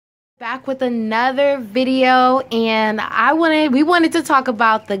Back with another video, and we wanted to talk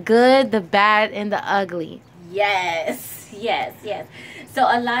about the good, the bad, and the ugly. Yes. So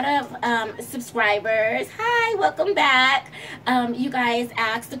a lot of subscribers, hi, welcome back. You guys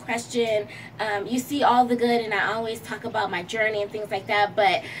asked the question. You see all the good, and I always talk about my journey and things like that,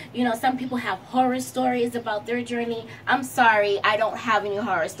 but you know, some people have horror stories about their journey. I'm sorry, I don't have any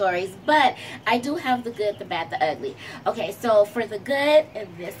horror stories, but I do have the good, the bad, the ugly. Okay, so for the good, and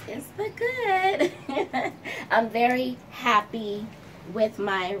this is the good. I'm very happy with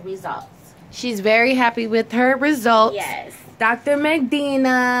my results. She's very happy with her results. Yes. Dr.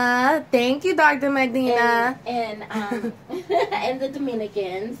 Medina. Thank you, Dr. Medina. And and the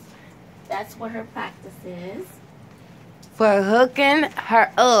Dominicans. That's where her practice is. For hooking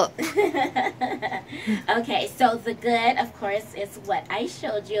her up. Okay, so the good, of course, is what I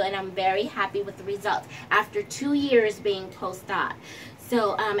showed you, and I'm very happy with the results after 2 years being post-op.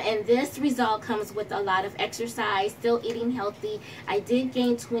 So, and this result comes with a lot of exercise, still eating healthy. I did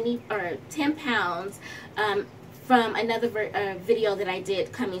gain 10 pounds from another video that I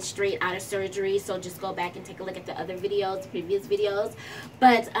did coming straight out of surgery. So just go back and take a look at the other videos, previous videos.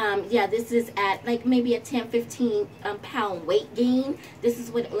 But yeah, this is at like maybe a 10-15 pound weight gain. This is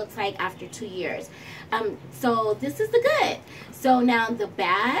what it looks like after 2 years. So this is the good. So now the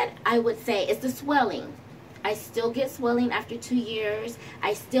bad, I would say, is the swelling. I still get swelling after 2 years.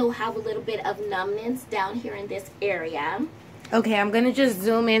 I still have a little bit of numbness down here in this area. Okay, I'm going to just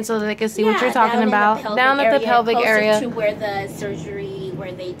zoom in so that I can see what you're talking about. Down at the pelvic area. To where the surgery,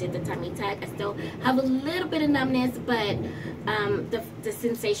 where they did the tummy tuck. I still have a little bit of numbness, but the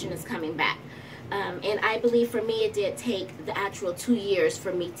sensation is coming back. And I believe for me it did take the actual 2 years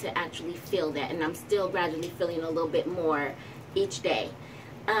for me to actually feel that. And I'm still gradually feeling a little bit more each day.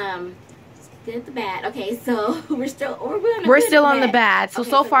 Good, the bad. Okay, so we're still on the bad.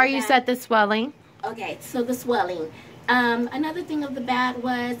 So far you said the swelling. Okay, so the swelling. Another thing of the bad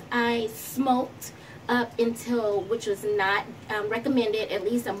was I smoked up until, which was not recommended, at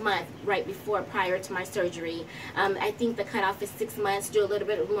least a month prior to my surgery. I think the cutoff is 6 months. Do a little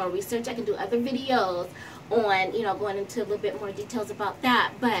bit more research. I can do other videos on, you know, going into a little bit more details about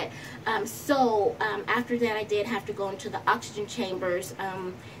that. But after that, I did have to go into the oxygen chambers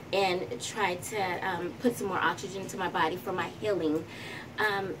and try to put some more oxygen to my body for my healing.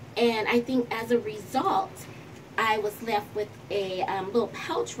 And I think as a result, I was left with a little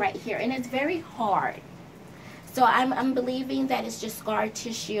pouch right here, and it's very hard. So I'm believing that it's just scar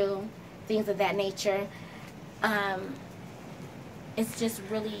tissue, things of that nature. It's just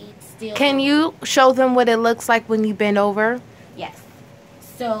really still. Can you show them what it looks like when you bend over? Yes.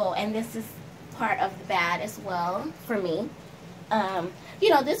 So, and this is part of the bad as well for me. You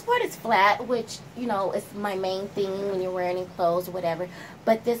know, this part is flat, which, you know, is my main thing when you're wearing clothes or whatever.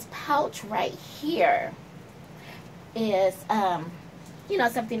 But this pouch right here is, you know,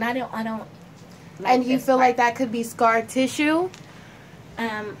 something I don't like. And you feel like that could be scar tissue?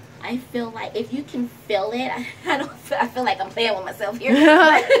 I feel like if you can feel it, I feel like I'm playing with myself here.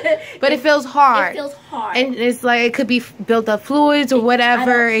 But it feels hard. It feels hard. And it's like it could be built up fluids or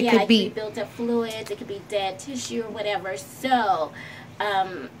whatever. It could be built up fluids. It could be dead tissue or whatever. So,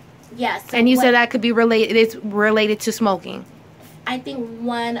 yeah. So and you said that could be related. It's related to smoking. I think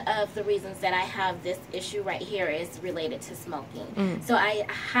one of the reasons that I have this issue right here is related to smoking. So I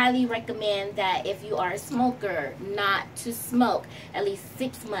highly recommend that if you are a smoker, not to smoke at least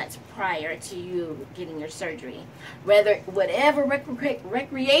 6 months prior to you getting your surgery. Whatever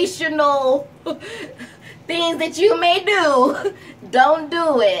recreational things that you may do, don't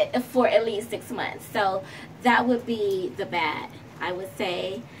do it for at least 6 months. So that would be the bad, I would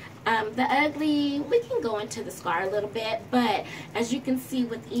say. The ugly, we can go into the scar a little bit, but as you can see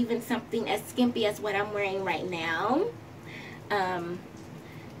with even something as skimpy as what I'm wearing right now,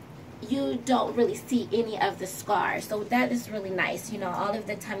 you don't really see any of the scars. So that is really nice. You know, all of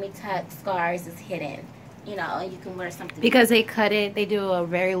the tummy tuck scars is hidden. You know, you can wear something. Because they cut it, they do a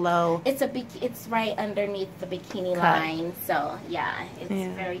very low. It's right underneath the bikini line. So yeah,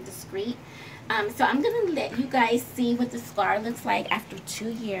 it's very discreet. So I'm going to let you guys see what the scar looks like after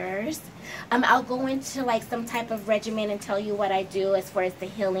 2 years. I'll go into like some type of regimen and tell you what I do as far as the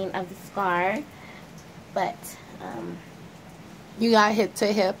healing of the scar. But you got hip to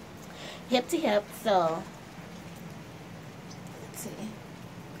hip. Hip to hip, so let's see.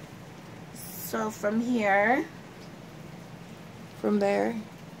 So from here. From there.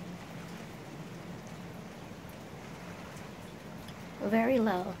 Very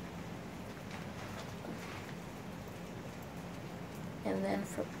low. And then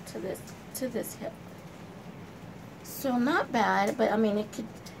to this hip. So not bad, but I mean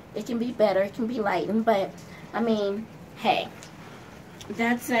It can be better. It can be lightened. But, I mean, hey,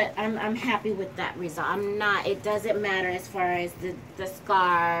 that's it. I'm happy with that result. I'm not, it doesn't matter as far as the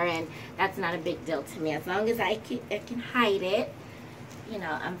scar, and that's not a big deal to me. As long as I can hide it, you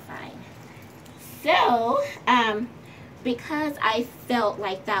know, I'm fine. So, because I felt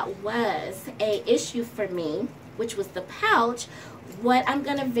like that was a issue for me, which was the pouch, what I'm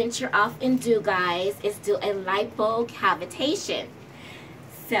going to venture off and do, guys, is do a lipo cavitation.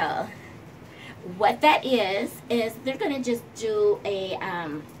 So, what that is they're going to just do a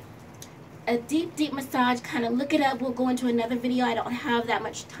deep massage. Kind of look it up. We'll go into another video. I don't have that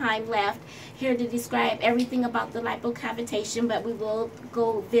much time left here to describe everything about the lipo cavitation, but we will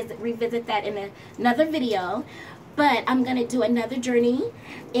go revisit that in another video. But I'm going to do another journey,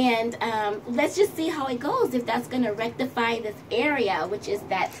 and let's just see how it goes, if that's going to rectify this area, which is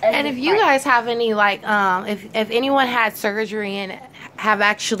that. And if you guys have any, like, if anyone had surgery and have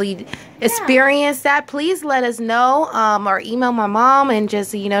actually experienced that, please let us know, or email my mom, and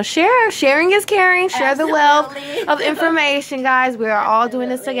just, you know, sharing is caring. Share the wealth of information, guys. We are all doing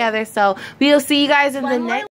this together. So we'll see you guys in the next